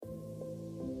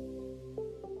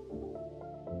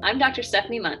I'm Dr.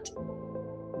 Stephanie Munt,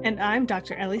 And I'm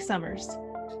Dr. Ellie Summers.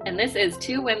 and this is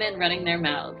Two Women Running Their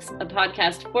Mouths, a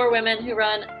podcast for women who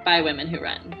run by women who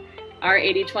run. Our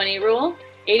 80-20 rule,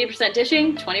 80%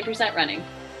 dishing, 20% running.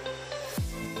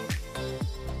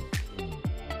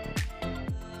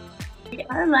 We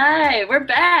are live. We're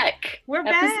back. We're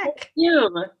back.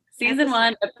 Season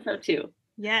 1, episode 2.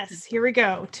 Yes, here we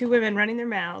go. Two women running their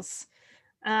mouths.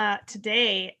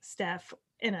 Today, Steph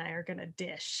and I are going to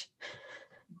dish.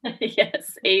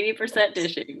 Yes, 80%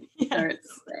 dishing. Yes.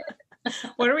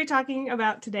 What are we talking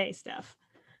about today, Steph?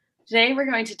 Today we're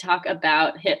going to talk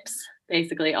about hips,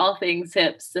 basically all things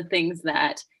hips, the things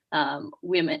that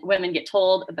women get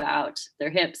told about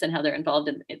their hips and how they're involved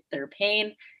in their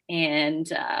pain,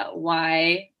 and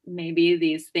why maybe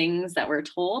these things that we're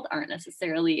told aren't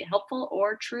necessarily helpful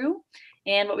or true,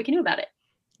 and what we can do about it.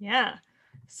 Yeah.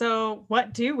 So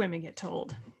what do women get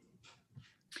told?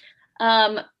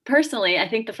 Personally, I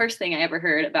think the first thing I ever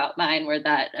heard about mine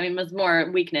was more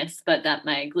weakness, but that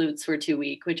my glutes were too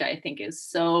weak, which I think is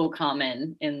so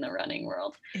common in the running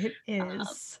world. It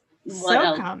is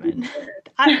so common.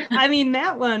 I mean,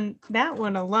 that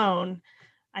one alone,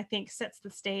 I think, sets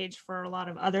the stage for a lot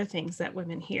of other things that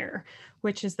women hear,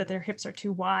 which is that their hips are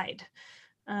too wide.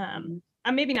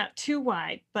 Maybe not too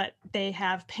wide, but they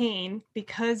have pain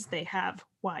because they have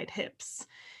wide hips.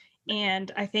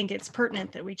 And I think it's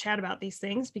pertinent that we chat about these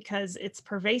things because it's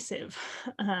pervasive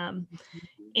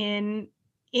in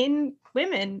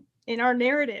women, in our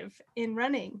narrative, in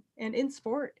running, and in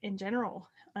sport in general.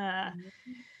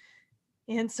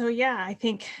 And so, I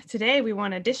think today we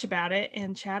want to dish about it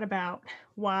and chat about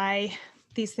why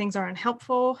these things are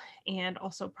unhelpful, and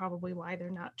also probably why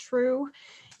they're not true,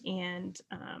 and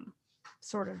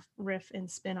sort of riff and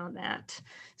spin on that.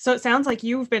 So it sounds like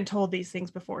you've been told these things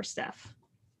before, Steph.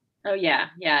 Oh yeah.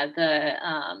 The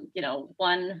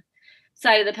one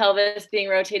side of the pelvis being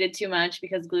rotated too much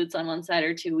because glutes on one side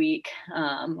are too weak,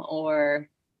 someone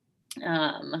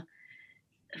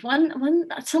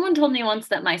told me once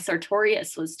that my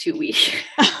sartorius was too weak.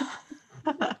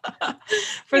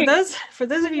 For those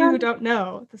of you who don't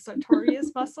know, the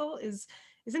sartorius muscle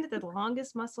isn't it the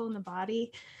longest muscle in the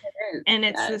body? It is, and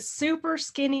it's this super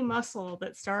skinny muscle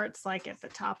that starts like at the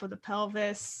top of the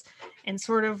pelvis and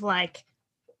sort of like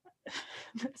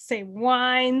say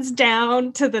winds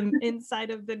down to the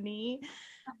inside of the knee.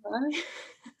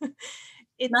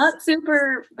 It's not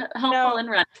super helpful in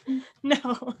running.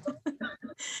 No,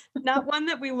 not one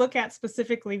that we look at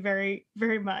specifically very,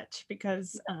 very much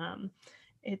because I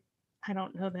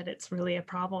don't know that it's really a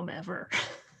problem ever.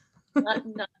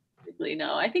 not specifically,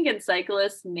 no. I think in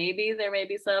cyclists, maybe there may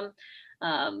be some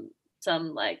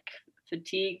like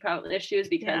fatigue probably issues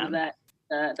because of that.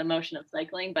 The motion of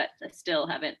cycling, but I still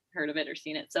haven't heard of it or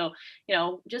seen it. So,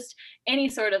 just any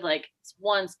sort of like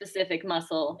one specific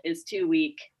muscle is too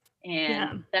weak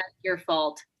and that's your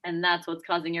fault. And that's what's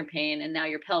causing your pain. And now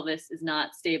your pelvis is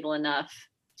not stable enough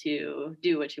to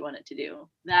do what you want it to do.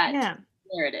 That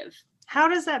narrative. How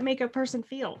does that make a person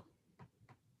feel?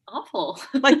 Awful.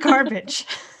 Like garbage.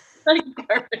 Like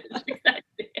garbage,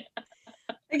 exactly.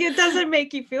 Like it doesn't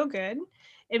make you feel good.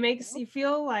 It makes you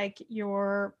feel like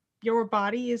your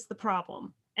body is the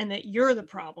problem and that you're the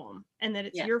problem and that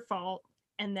it's your fault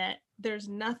and that there's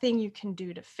nothing you can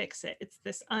do to fix it. It's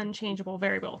this unchangeable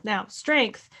variable. Now,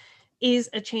 strength is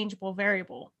a changeable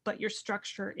variable, but your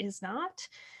structure is not.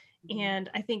 And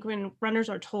I think when runners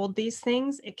are told these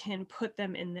things, it can put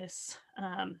them in this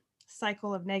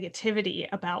cycle of negativity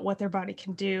about what their body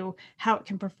can do, how it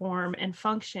can perform and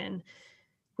function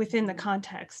within the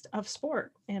context of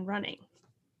sport and running.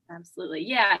 Absolutely.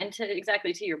 Yeah. And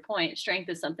exactly to your point, strength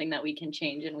is something that we can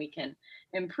change and we can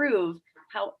improve.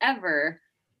 However,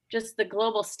 just the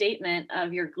global statement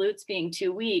of your glutes being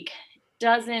too weak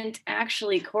doesn't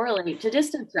actually correlate to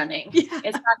distance running. Yeah.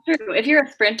 It's not true. If you're a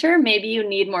sprinter, maybe you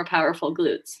need more powerful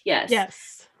glutes.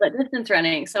 Yes. But distance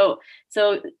running. So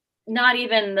not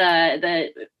even the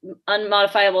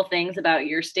unmodifiable things about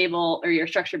your stable or your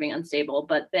structure being unstable,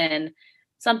 but then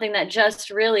something that just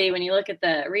really, when you look at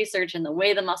the research and the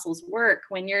way the muscles work,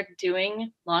 when you're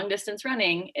doing long distance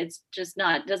running, it's just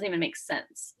doesn't even make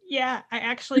sense. Yeah, I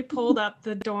actually pulled up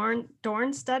the Dorn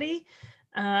study.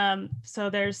 So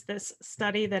there's this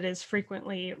study that is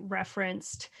frequently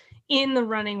referenced in the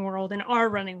running world, in our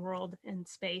running world in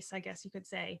space, I guess you could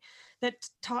say, that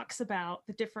talks about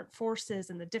the different forces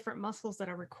and the different muscles that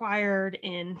are required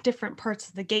in different parts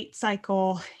of the gait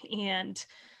cycle, and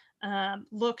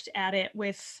looked at it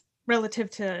with relative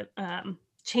to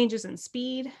changes in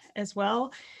speed as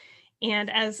well. And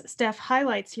as Steph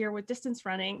highlights here with distance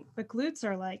running, the glutes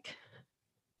are like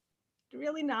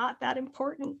really not that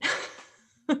important.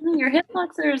 Your hip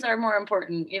flexors are more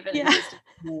important, even Yeah. just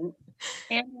and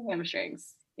your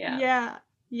hamstrings. Yeah. Yeah.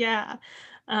 Yeah.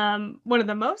 One of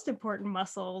the most important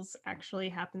muscles actually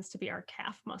happens to be our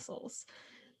calf muscles.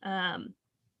 Um,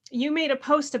 you made a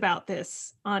post about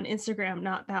this on Instagram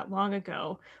not that long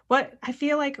ago. What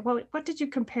did you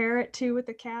compare it to with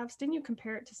the calves? Didn't you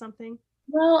compare it to something?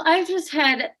 Well, I've just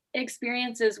had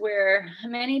experiences where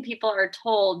many people are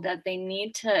told that they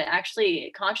need to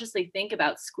actually consciously think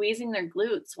about squeezing their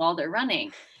glutes while they're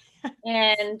running.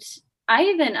 And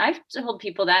I've told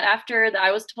people that after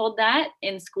I was told that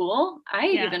in school. I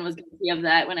Yeah. even was guilty of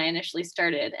that when I initially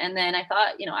started. And then I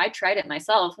thought, I tried it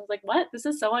myself. I was like, what? This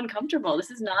is so uncomfortable.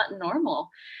 This is not normal.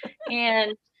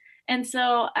 And and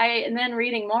then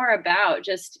reading more about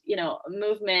just,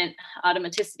 movement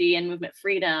automaticity and movement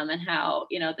freedom, and how,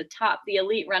 the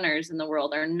elite runners in the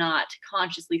world are not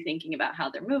consciously thinking about how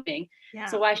they're moving.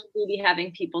 So Yeah. why should we be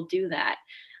having people do that?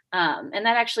 And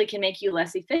that actually can make you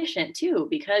less efficient too,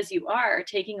 because you are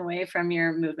taking away from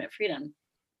your movement freedom.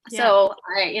 Yeah. So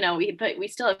we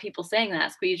still have people saying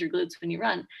that squeeze your glutes when you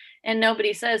run, and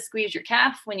nobody says squeeze your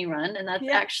calf when you run, and that's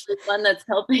Yeah. actually one that's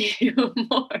helping you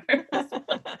more.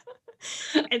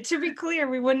 And to be clear,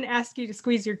 we wouldn't ask you to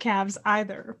squeeze your calves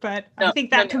either, but I No,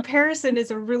 think no, that no. comparison is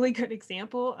a really good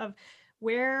example of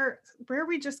where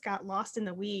we just got lost in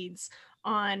the weeds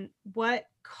on what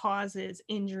causes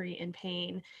injury and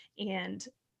pain, and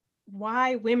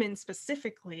why women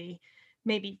specifically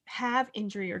maybe have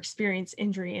injury or experience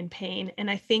injury and pain.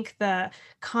 And I think the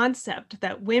concept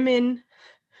that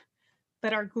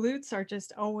our glutes are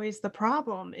just always the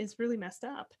problem is really messed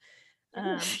up.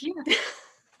 Um, Oof, yeah.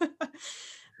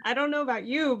 I don't know about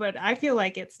you, but I feel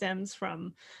like it stems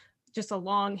from just a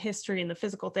long history in the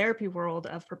physical therapy world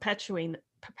of perpetuating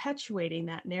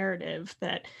that narrative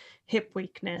that hip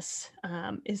weakness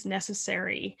is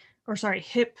necessary, or sorry,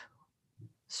 hip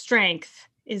strength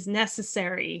is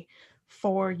necessary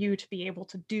for you to be able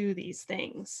to do these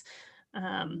things. Um,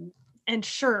 Mhm. and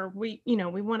sure, we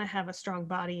want to have a strong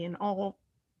body in all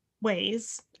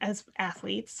ways as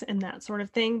athletes and that sort of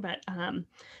thing. But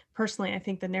personally, I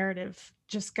think the narrative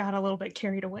just got a little bit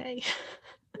carried away.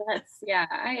 Yeah,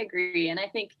 I agree. And I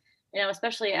think,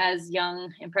 especially as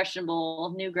young,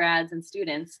 impressionable new grads and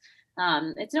students,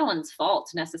 it's no one's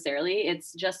fault necessarily.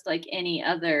 It's just like any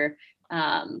other,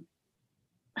 um,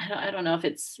 I don't know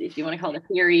if you want to call it a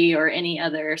theory or any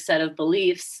other set of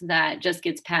beliefs that just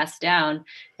gets passed down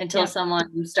until Yep.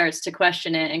 someone starts to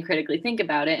question it and critically think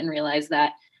about it and realize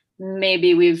that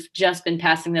maybe we've just been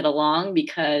passing it along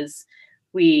because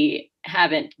we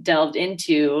haven't delved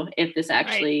into if this Right.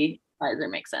 actually applies or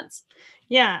makes sense.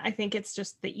 Yeah, I think it's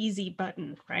just the easy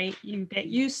button, right? You get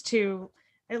used to,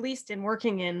 at least in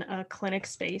working in a clinic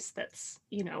space that's,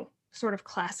 sort of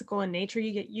classical in nature,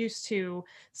 you get used to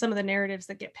some of the narratives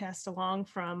that get passed along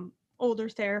from older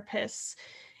therapists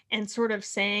and sort of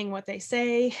saying what they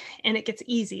say, and it gets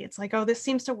easy. It's like, oh, this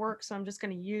seems to work, so I'm just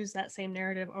going to use that same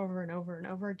narrative over and over and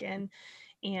over again.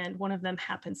 And one of them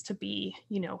happens to be,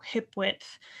 hip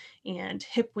width and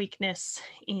hip weakness,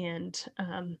 and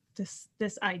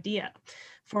this idea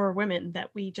for women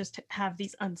that we just have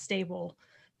these unstable,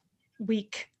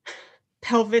 weak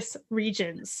pelvis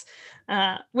regions,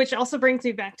 which also brings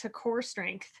me back to core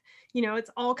strength.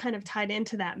 It's all kind of tied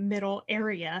into that middle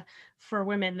area for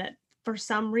women that for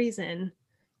some reason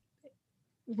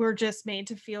we're just made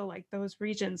to feel like those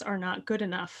regions are not good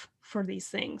enough for these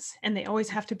things, and they always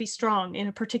have to be strong in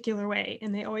a particular way,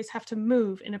 and they always have to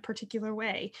move in a particular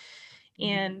way.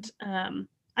 And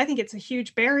I think it's a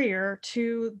huge barrier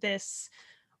to this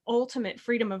ultimate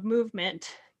freedom of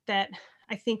movement that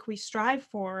I think we strive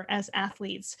for as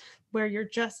athletes, where you're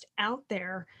just out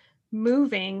there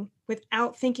moving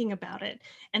without thinking about it.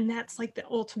 And that's like the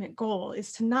ultimate goal,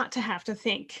 is to not to have to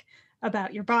think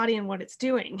about your body and what it's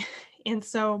doing. And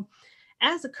so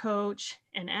as a coach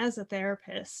and as a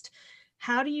therapist,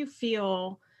 how do you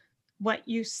feel what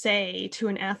you say to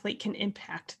an athlete can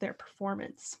impact their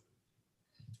performance?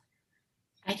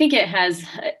 I think it has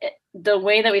the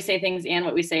way that we say things and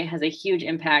what we say has a huge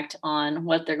impact on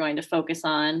what they're going to focus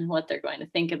on, what they're going to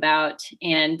think about,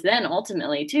 and then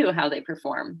ultimately too how they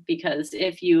perform. Because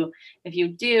if you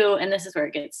do, and this is where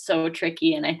it gets so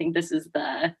tricky, and I think this is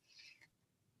the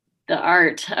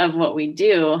art of what we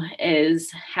do,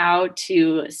 is how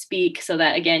to speak so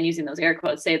that, again, using those air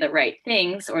quotes, say the right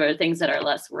things or things that are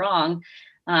less wrong,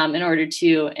 in order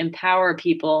to empower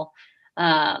people,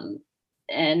 um,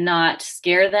 and not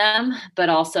scare them, but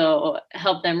also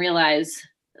help them realize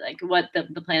like what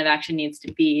the plan of action needs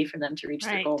to be for them to reach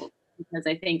their Right. goals. Because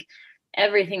I think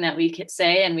everything that we could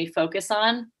say and we focus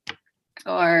on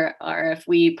or if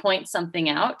we point something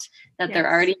out that they're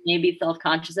Yes. already maybe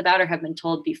self-conscious about or have been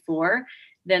told before,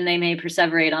 then they may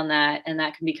perseverate on that, and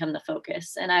that can become the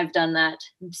focus. And I've done that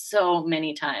so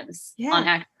many times on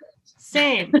Yeah.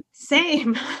 accident.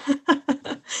 Same.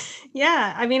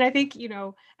 Yeah. I mean, I think,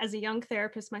 as a young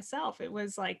therapist myself, it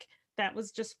was like that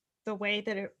was just the way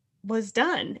that it was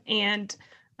done. And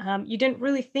you didn't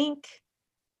really think,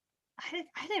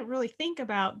 I didn't really think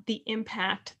about the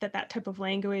impact that that type of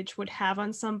language would have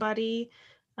on somebody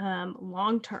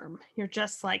long term. You're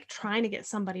just like trying to get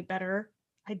somebody better,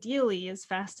 ideally as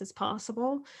fast as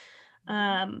possible.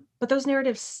 But those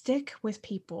narratives stick with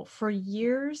people for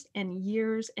years and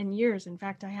years and years. In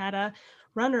fact, I had a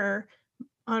runner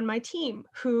on my team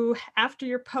who, after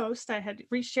your post, I had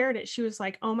reshared it. She was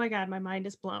like, "Oh my God, my mind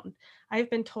is blown. I've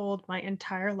been told my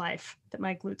entire life that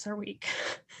my glutes are weak."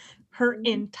 Her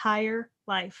entire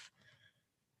life.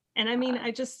 And I mean,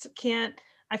 I just can't,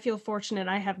 I feel fortunate.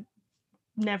 I have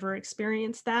never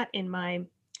experienced that in my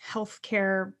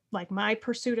healthcare, like my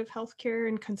pursuit of healthcare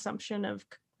and consumption of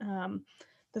um,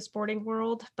 the sporting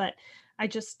world. But I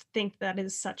just think that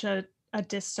is such a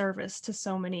disservice to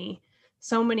so many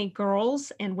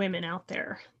girls and women out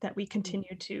there that we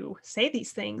continue to say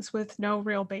these things with no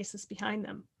real basis behind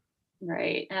them.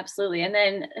 Right, absolutely. And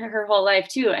then her whole life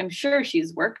too, I'm sure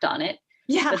she's worked on it.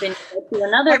 Yeah. But then you go to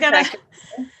another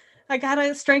I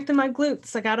gotta strengthen my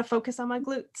glutes. I gotta focus on my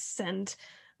glutes. And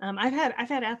I've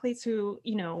had athletes who,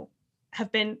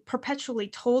 have been perpetually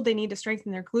told they need to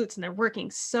strengthen their glutes, and they're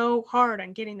working so hard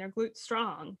on getting their glutes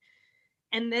strong.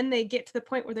 And then they get to the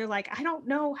point where they're like, I don't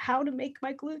know how to make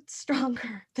my glutes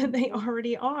stronger than they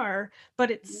already are,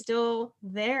 but it's still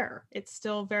there. It's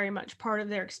still very much part of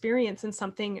their experience, and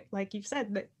something, like you've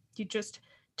said, that you just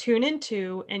tune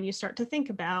into and you start to think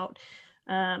about,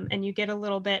 and you get a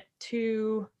little bit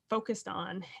too focused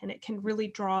on, and it can really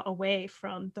draw away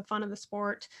from the fun of the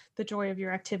sport, the joy of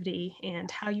your activity, and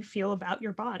how you feel about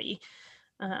your body,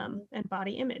 and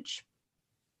body image.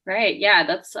 Right.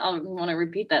 Yeah. I want to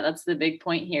repeat that. That's the big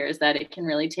point here, is that it can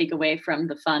really take away from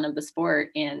the fun of the sport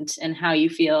and how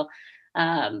you feel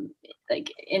um,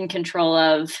 like in control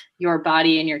of your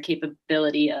body and your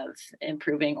capability of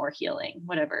improving or healing,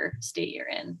 whatever state you're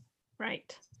in.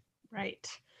 Right. Right.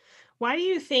 Why do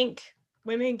you think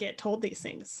women get told these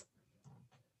things?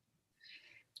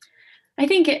 I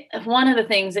think one of the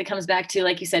things it comes back to,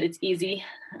 like you said, it's easy.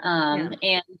 And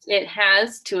it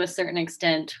has, to a certain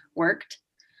extent, worked.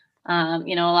 A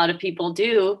lot of people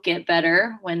do get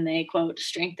better when they, quote,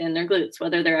 strengthen their glutes,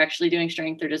 whether they're actually doing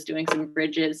strength or just doing some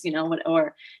bridges,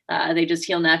 or they just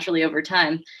heal naturally over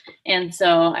time. And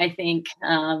so I think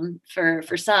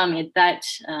for some, that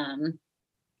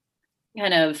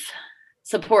kind of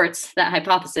supports that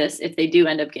hypothesis if they do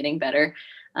end up getting better,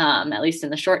 at least in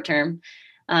the short term.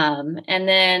 And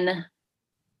then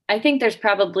I think there's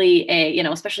probably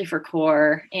especially for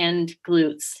core and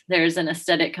glutes, there's an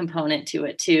aesthetic component to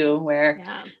it too, where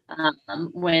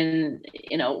when,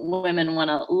 women want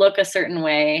to look a certain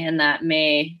way, and that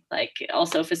may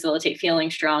also facilitate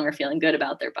feeling strong or feeling good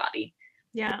about their body.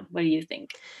 Yeah. What do you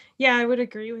think? Yeah, I would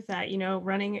agree with that.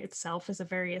 Running itself is a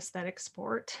very aesthetic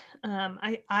sport.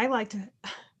 I like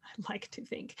to,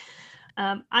 think,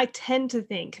 I tend to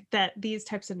think that these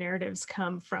types of narratives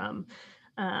come from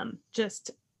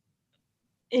just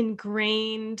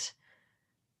ingrained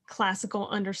classical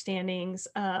understandings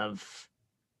of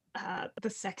the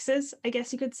sexes, I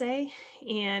guess you could say,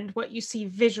 and what you see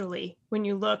visually when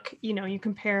you look, you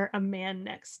compare a man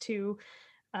next to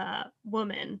a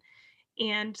woman.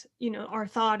 And, our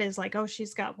thought is like, oh,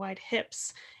 she's got wide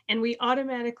hips. And we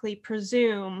automatically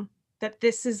presume that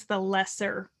this is the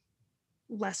lesser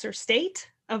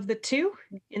state of the two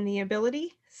in the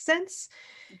ability sense.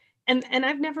 And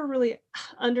I've never really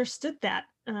understood that.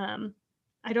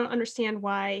 I don't understand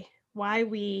why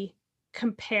we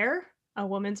compare a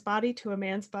woman's body to a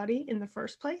man's body in the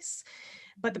first place.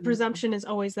 But the presumption is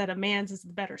always that a man's is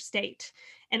the better state.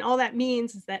 And all that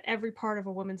means is that every part of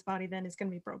a woman's body then is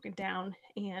going to be broken down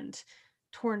and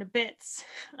torn to bits,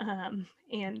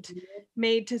 and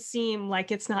made to seem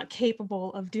like it's not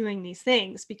capable of doing these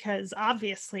things, because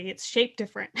obviously it's shaped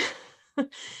different.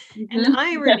 And the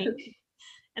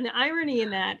irony in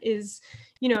that is,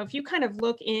 if you kind of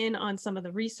look in on some of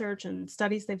the research and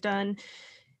studies they've done,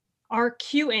 our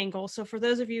Q angle. So for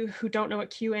those of you who don't know what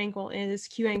Q angle is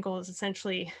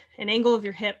essentially an angle of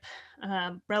your hip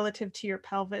relative to your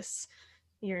pelvis,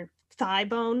 your thigh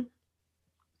bone.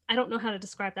 I don't know how to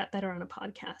describe that better on a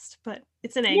podcast, but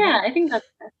it's an angle. Yeah, I think that's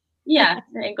an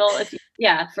angle.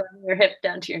 From your hip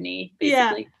down to your knee,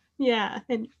 basically. Yeah.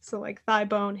 And so like thigh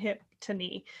bone, hip to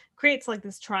knee creates like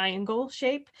this triangle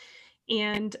shape.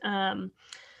 And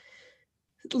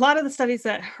a lot of the studies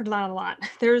that, or not a lot,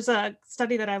 there's a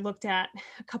study that I looked at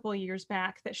a couple of years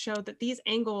back that showed that these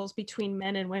angles between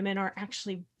men and women are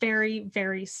actually very,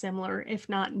 very similar, if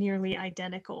not nearly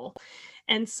identical.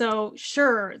 And so,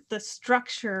 sure, the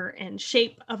structure and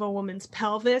shape of a woman's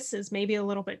pelvis is maybe a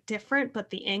little bit different, but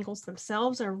the angles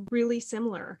themselves are really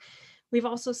similar. We've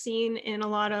also seen in a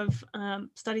lot of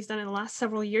studies done in the last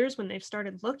several years when they've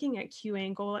started looking at Q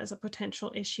angle as a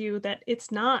potential issue that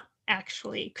it's not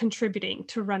actually contributing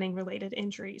to running related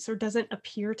injuries or doesn't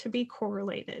appear to be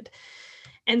correlated.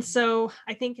 And so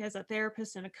I think as a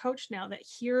therapist and a coach now that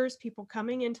hears people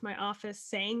coming into my office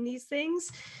saying these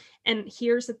things and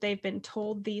hears that they've been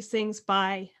told these things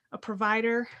by a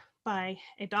provider, by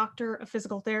a doctor, a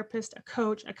physical therapist, a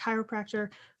coach, a chiropractor,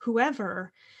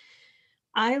 whoever,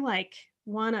 I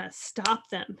want to stop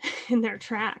them in their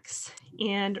tracks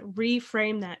and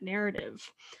reframe that narrative.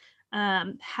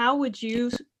 How would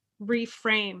you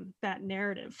reframe that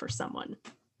narrative for someone?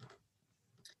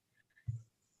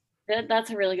 That's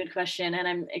a really good question. And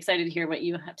I'm excited to hear what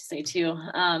you have to say too.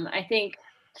 I think,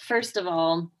 first of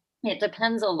all, it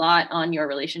depends a lot on your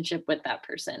relationship with that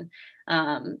person.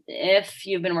 If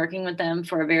you've been working with them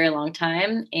for a very long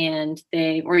time and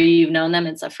or you've known them,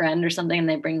 it's a friend or something, and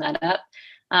they bring that up,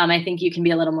 I think you can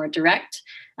be a little more direct.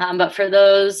 But for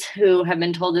those who have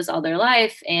been told this all their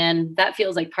life and that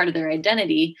feels like part of their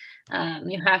identity,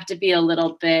 you have to be a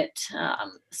little bit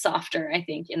softer, I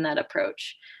think, in that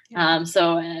approach. Yeah.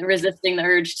 So resisting the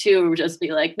urge to just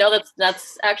be like, no,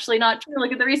 that's actually not true.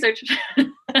 Look at the research,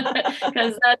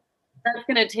 because that's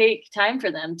going to take time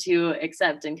for them to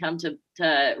accept and come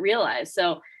to realize.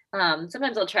 So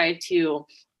sometimes I'll try to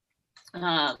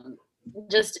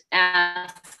just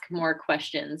ask more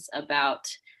questions about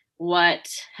what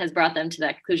has brought them to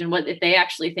that conclusion. What if they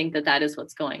actually think that is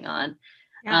what's going on?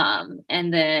 Yeah.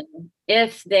 And then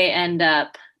if they end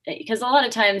up, because a lot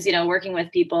of times, working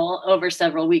with people over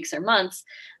several weeks or months,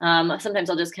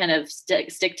 sometimes I'll just kind of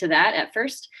stick to that at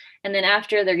first. And then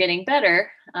after they're getting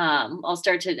better, I'll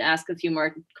start to ask a few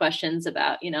more questions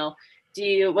about,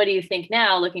 what do you think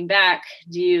now, looking back?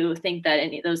 Do you think that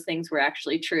any of those things were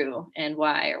actually true, and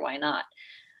why or why not?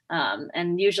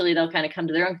 And usually they'll kind of come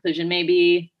to their own conclusion,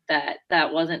 maybe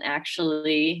that wasn't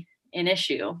actually an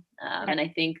issue. And I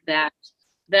think that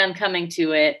them coming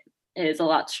to it is a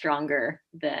lot stronger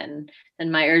than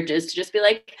my urges to just be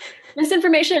like,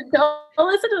 misinformation, don't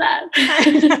listen to that.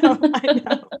 I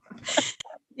know.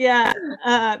 Yeah.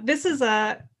 This is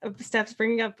Steph's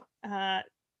bringing up a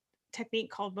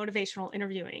technique called motivational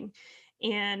interviewing.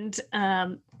 And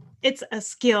it's a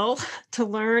skill to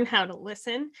learn how to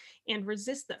listen and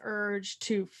resist the urge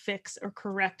to fix or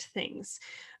correct things.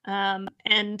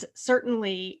 And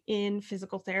certainly in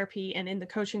physical therapy and in the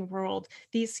coaching world,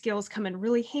 these skills come in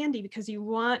really handy because you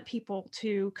want people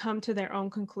to come to their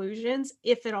own conclusions,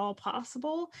 if at all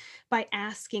possible, by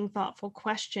asking thoughtful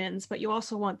questions, but you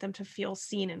also want them to feel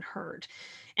seen and heard.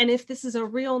 And if this is a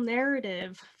real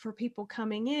narrative for people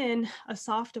coming in, a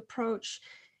soft approach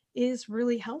is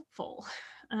really helpful.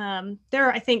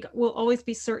 There, I think, will always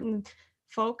be certain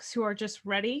folks who are just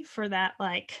ready for that,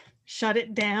 shut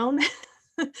it down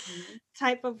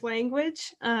type of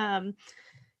language.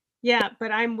 Yeah,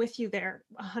 but I'm with you there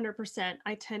 100%.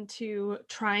 I tend to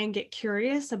try and get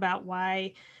curious about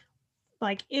why,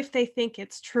 if they think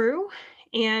it's true.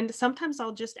 And sometimes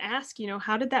I'll just ask,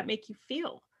 how did that make you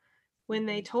feel when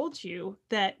they told you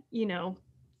that,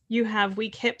 you have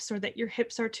weak hips, or that your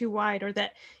hips are too wide, or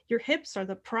that your hips are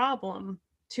the problem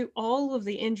to all of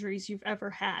the injuries you've ever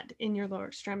had in your lower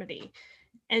extremity?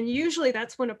 And usually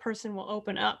that's when a person will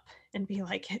open up and be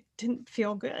like, it didn't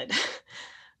feel good.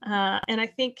 And I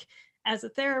think as a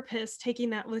therapist,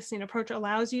 taking that listening approach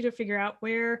allows you to figure out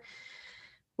where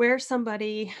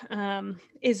somebody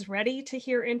is ready to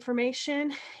hear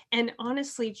information, and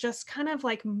honestly just kind of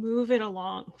move it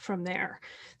along from there.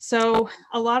 So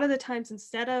a lot of the times,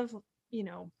 instead of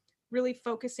really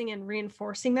focusing and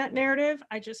reinforcing that narrative,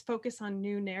 I just focus on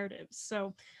new narratives.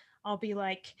 So I'll be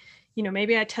like,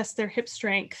 maybe I test their hip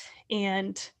strength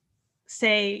and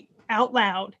say out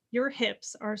loud, your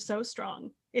hips are so strong,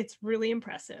 it's really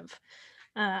impressive.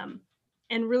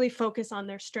 And really focus on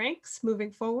their strengths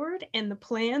moving forward and the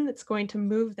plan that's going to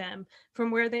move them from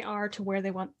where they are to where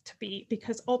they want to be.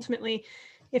 Because ultimately,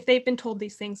 if they've been told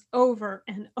these things over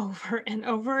and over and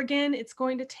over again, it's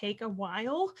going to take a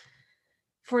while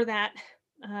for that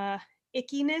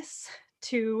ickiness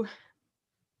to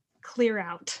clear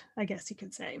out, I guess you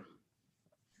could say.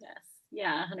 Yes.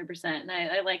 Yeah, 100%. And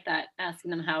I like that,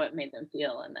 asking them how it made them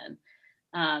feel. And then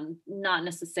not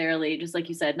necessarily, just like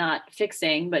you said, not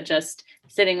fixing, but just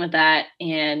sitting with that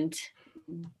and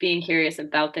being curious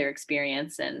about their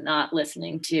experience and not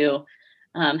listening to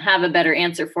have a better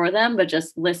answer for them, but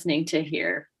just listening to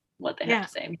hear what they have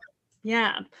to say.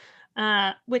 Yeah.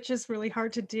 Which is really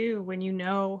hard to do when you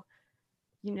know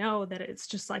that it's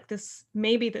just like this,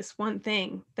 maybe this one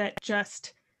thing that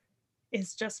just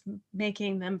is just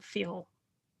making them feel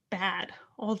bad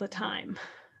all the time.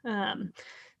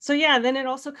 So yeah, then it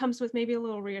also comes with maybe a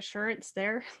little reassurance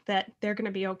there that they're going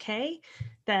to be okay,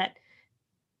 that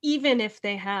even if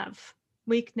they have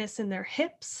weakness in their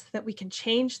hips, that we can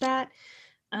change that,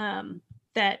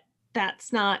 that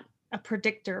that's not a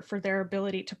predictor for their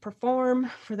ability to perform,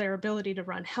 for their ability to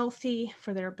run healthy,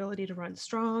 for their ability to run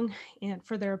strong, and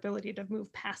for their ability to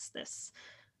move past this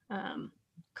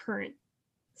current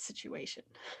situation.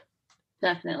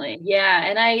 Definitely. Yeah.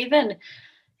 And I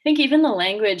think even the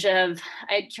language of,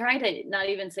 I try to not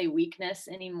even say weakness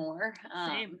anymore.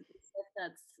 Same.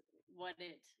 That's what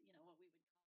it